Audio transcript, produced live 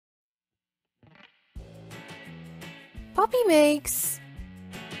Poppy makes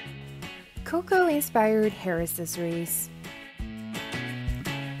Coco inspired hair accessories.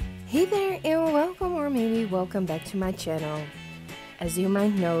 Hey there and welcome or maybe welcome back to my channel. As you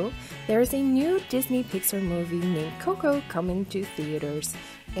might know, there is a new Disney Pixar movie named Coco coming to theaters,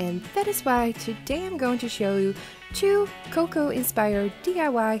 and that is why today I'm going to show you 2 Coco inspired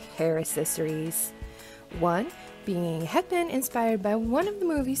DIY hair accessories. One being a headband inspired by one of the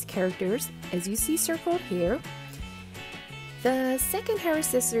movie's characters, as you see circled here. The second hair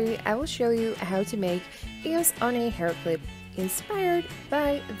accessory I will show you how to make is on a hair clip inspired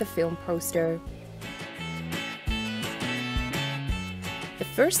by the film poster. The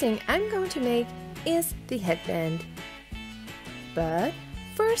first thing I'm going to make is the headband. But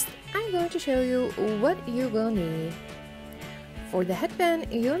first, I'm going to show you what you will need. For the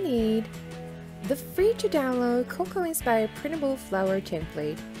headband, you'll need the free-to-download Coco-inspired printable flower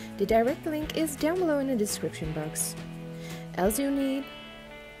template. The direct link is down below in the description box. Else you'll need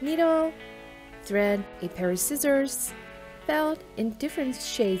needle, thread, a pair of scissors, felt in different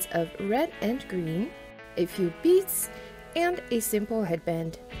shades of red and green, a few beads, and a simple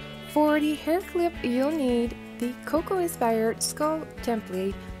headband. For the hair clip, you'll need the Coco-inspired skull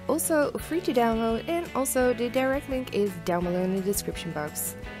template, also free to download, and also the direct link is down below in the description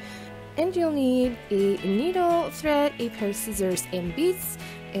box. And you'll need a needle, thread, a pair of scissors, and beads,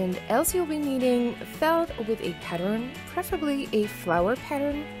 and else you'll be needing felt with a pattern, preferably a flower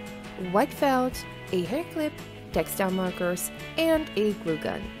pattern, white felt, a hair clip, textile markers, and a glue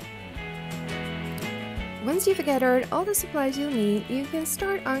gun. Once you've gathered all the supplies you'll need, you can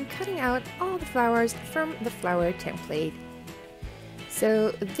start on cutting out all the flowers from the flower template.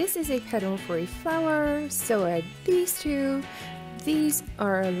 So this is a pattern for a flower, so are these two. These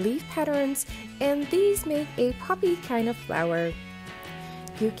are leaf patterns, and these make a poppy kind of flower.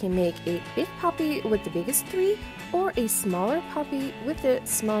 You can make a big poppy with the biggest 3 or a smaller poppy with the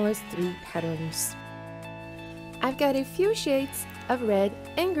smallest 3 patterns. I've got a few shades of red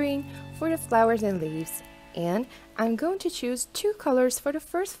and green for the flowers and leaves, and I'm going to choose 2 colors for the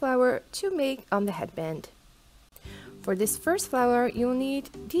first flower to make on the headband. For this first flower, you'll need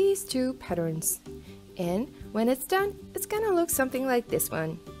these 2 patterns, and when it's done, it's gonna look something like this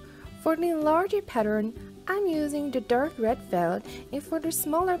one. For the larger pattern, I'm using the dark red felt, and for the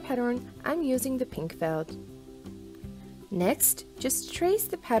smaller pattern, I'm using the pink felt. Next, just trace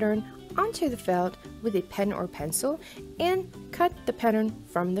the pattern onto the felt with a pen or pencil and cut the pattern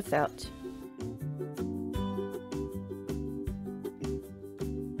from the felt.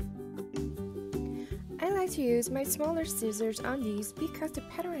 I like to use my smaller scissors on these because the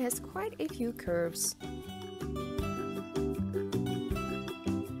pattern has quite a few curves.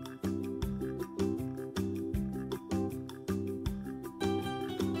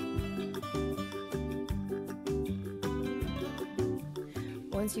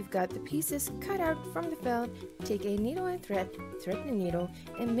 Once you've got the pieces cut out from the felt, take a needle and thread the needle,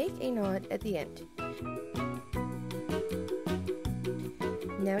 and make a knot at the end.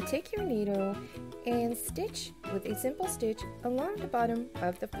 Now take your needle and stitch with a simple stitch along the bottom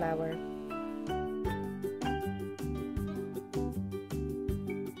of the flower.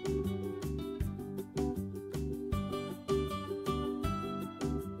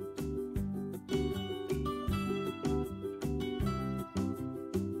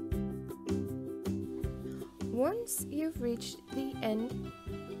 Once you've reached the end,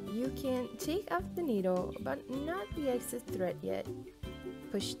 you can take off the needle but not the excess thread yet.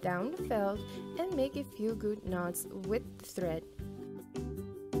 Push down the felt and make a few good knots with the thread.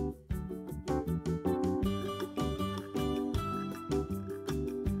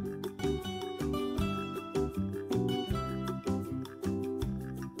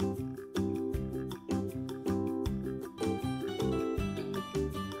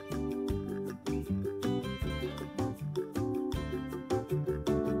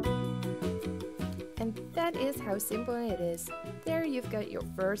 And that is how simple it is. There you've got your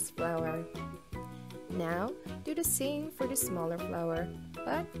first flower. Now do the same for the smaller flower,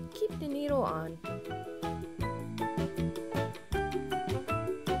 but keep the needle on.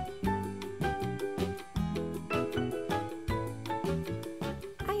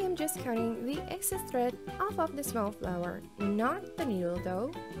 I am just cutting the excess thread off of the small flower, not the needle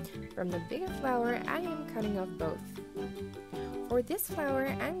though. From the bigger flower, I am cutting off both. For this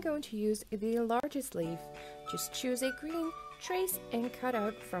flower, I'm going to use the largest leaf. Just choose a green, trace, and cut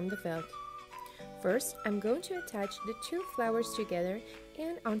out from the felt. First, I'm going to attach the 2 flowers together,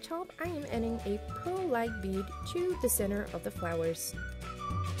 and on top I am adding a pearl-like bead to the center of the flowers.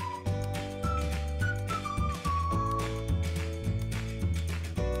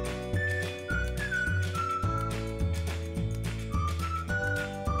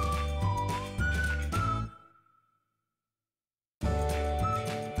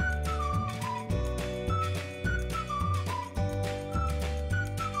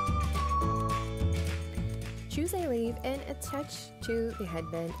 Choose a leaf and attach to the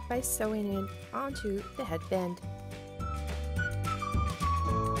headband by sewing it onto the headband.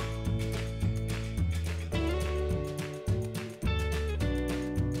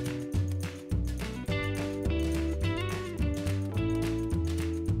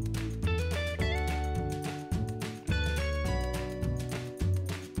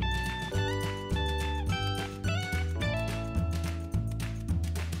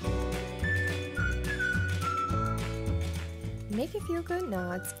 Make a few good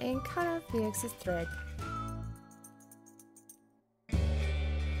knots and cut off the excess thread.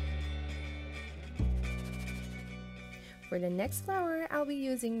 For the next flower, I'll be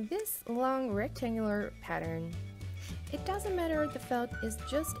using this long rectangular pattern. It doesn't matter if the felt is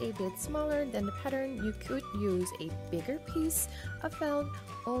just a bit smaller than the pattern, you could use a bigger piece of felt,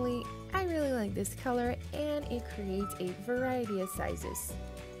 only I really like this color and it creates a variety of sizes.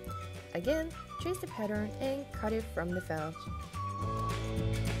 Again, trace the pattern and cut it from the felt.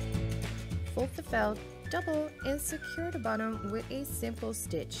 Fold the felt, double, and secure the bottom with a simple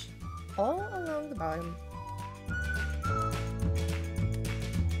stitch, all along the bottom.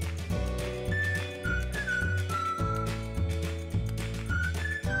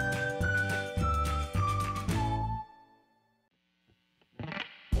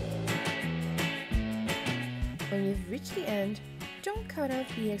 When you've reached the end, don't cut off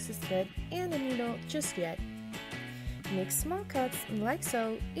the excess thread and the needle just yet. Make small cuts like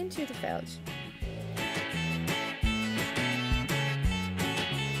so into the felt.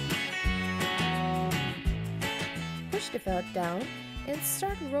 Push the felt down and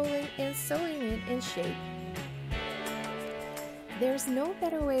start rolling and sewing it in shape. There's no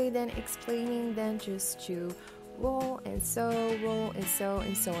better way than explaining than just to roll and sew and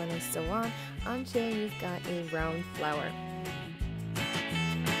so on and so on until you've got a round flower.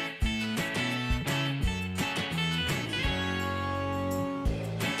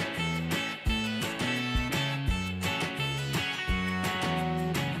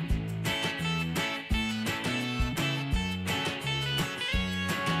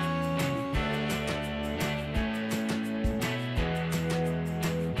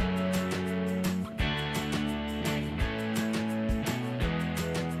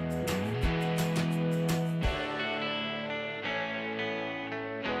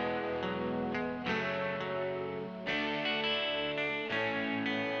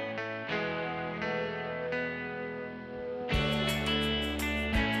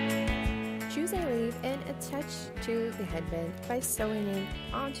 Choose a leaf and attach to the headband by sewing it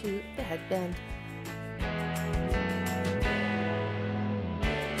onto the headband.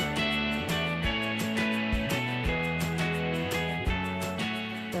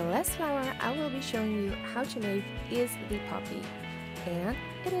 The last flower I will be showing you how to make is the poppy, and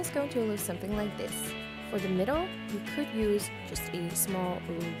it is going to look something like this. For the middle, you could use just a small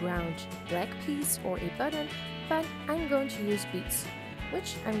round black piece or a button, but I'm going to use beads,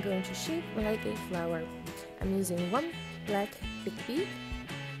 which I'm going to shape like a flower. I'm using 1 black big bead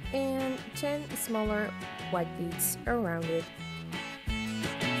and 10 smaller white beads around it.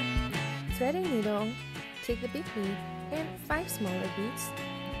 Thread a needle, take the big bead and 5 smaller beads.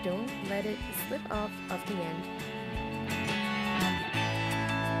 Don't let it slip off of the end.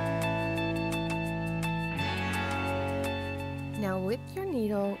 Now with your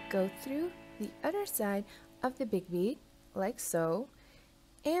needle, go through the other side of the big bead, like so,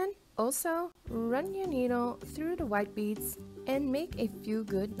 and also run your needle through the white beads and make a few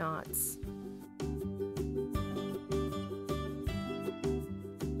good knots.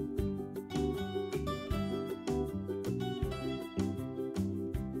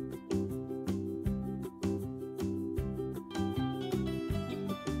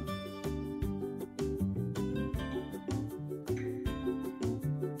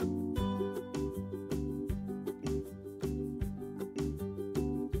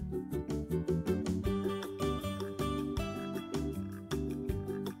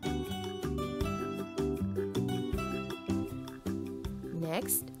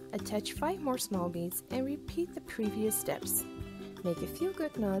 Next, attach 5 more small beads and repeat the previous steps. Make a few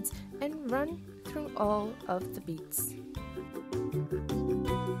good knots and run through all of the beads.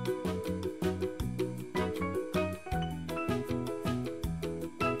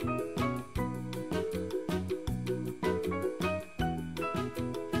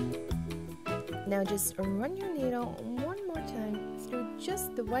 Now just run your needle one more time through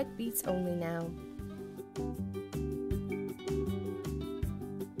just the white beads only now.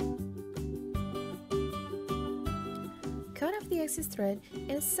 Cut off the excess thread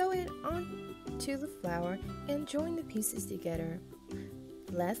and sew it onto the flower and join the pieces together.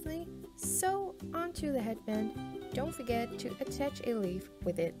 Lastly, Sew onto the headband. Don't forget to attach a leaf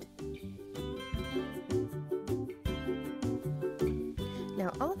with it.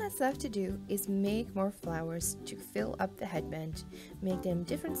 Now all that's left to do is make more flowers to fill up the headband. Make them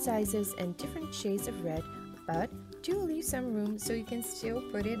different sizes and different shades of red, but do leave some room so you can still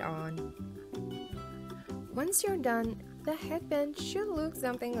put it on. Once you're done, the headband should look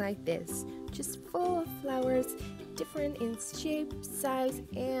something like this, just full of flowers, different in shape, size,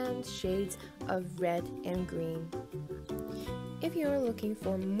 and shades of red and green. If you're looking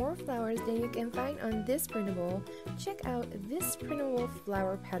for more flowers than you can find on this printable, check out this printable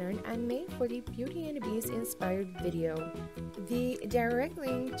flower pattern I made for the Beauty and the Beast inspired video. The direct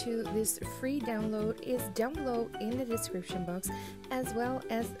link to this free download is down below in the description box, as well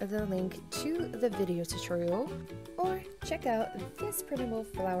as the link to the video tutorial. Or check out this printable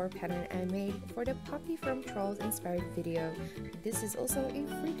flower pattern I made for the Poppy from Trolls inspired video. This is also a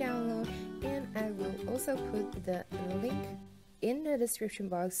free download, and I will also put the link in the description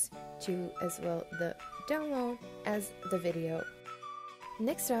box to as well the download as the video.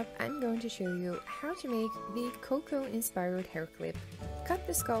 Next up, I'm going to show you how to make the Coco inspired hair clip. Cut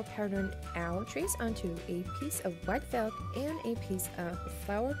the skull pattern out, trace onto a piece of white felt and a piece of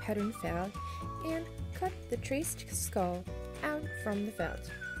flower pattern felt, and cut the traced skull out from the felt.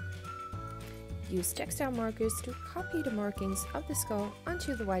 Use textile markers to copy the markings of the skull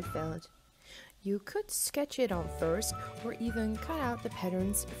onto the white felt. You could sketch it on first, or even cut out the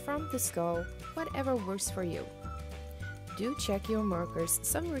patterns from the skull, whatever works for you. Do check your markers,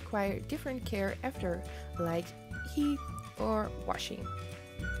 some require different care after, like heat or washing.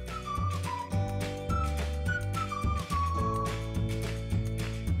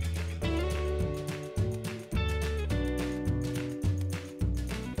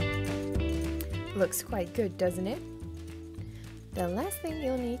 Looks quite good, doesn't it? The last thing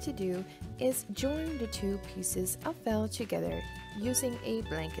you'll need to do is join the two pieces of felt together using a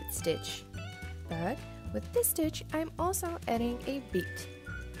blanket stitch. But with this stitch, I'm also adding a bead.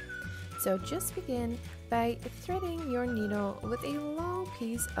 So just begin by threading your needle with a long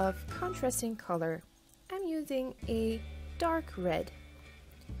piece of contrasting color. I'm using a dark red.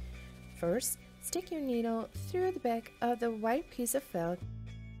 First, stick your needle through the back of the white piece of felt,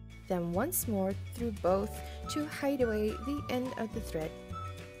 then once more through both to hide away the end of the thread.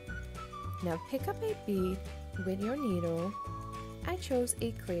 Now pick up a bead with your needle. I chose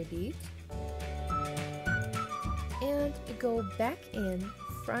a clear bead. And go back in,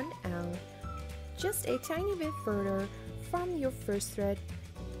 front out, just a tiny bit further from your first thread,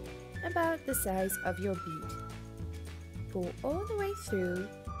 about the size of your bead. Pull all the way through,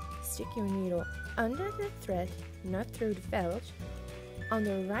 stick your needle under the thread, not through the felt, on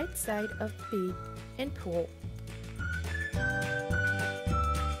the right side of the bead, and pull.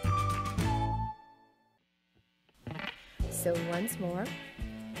 So once more,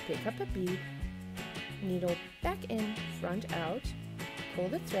 pick up a bead, needle back in, front out, pull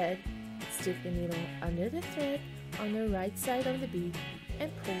the thread, stick the needle under the thread on the right side of the bead,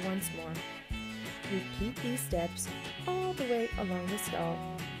 and pull once more. Repeat these steps all the way along the skull.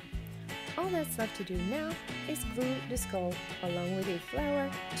 All that's left to do now is glue the skull along with a flower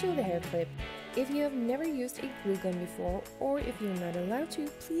to the hair clip. If you have never used a glue gun before, or if you're not allowed to,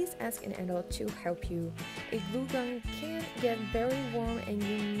 please ask an adult to help you. A glue gun can get very warm and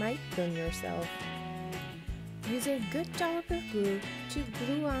you might burn yourself. Use a good dollop of glue to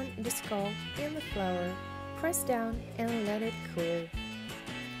glue on the skull and the flower. Press down and let it cool.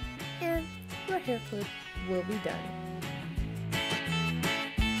 And your hair clip will be done.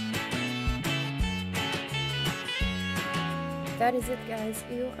 That is it, guys.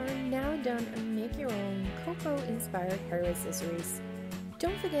 You are now done and make your own Coco inspired hair accessories.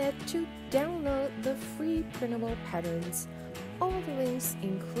 Don't forget to download the free printable patterns. All the links,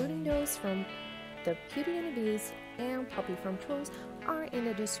 including those from the Beauty and the Beast and Poppy from Trolls, are in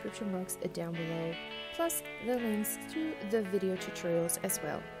the description box down below, plus the links to the video tutorials as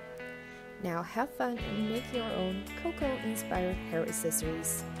well. Now have fun and make your own Coco inspired hair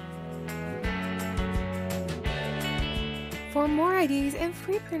accessories. For more ideas and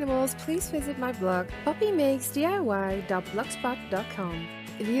free printables, please visit my blog poppymakesdiy.blogspot.com.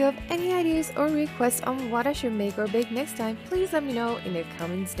 If you have any ideas or requests on what I should make or bake next time, please let me know in the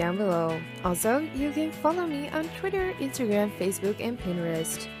comments down below. Also, you can follow me on Twitter, Instagram, Facebook, and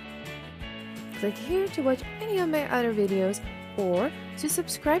Pinterest. Click here to watch any of my other videos or to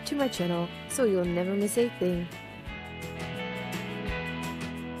subscribe to my channel so you'll never miss a thing.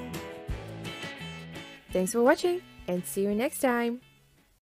 Thanks for watching, and see you next time!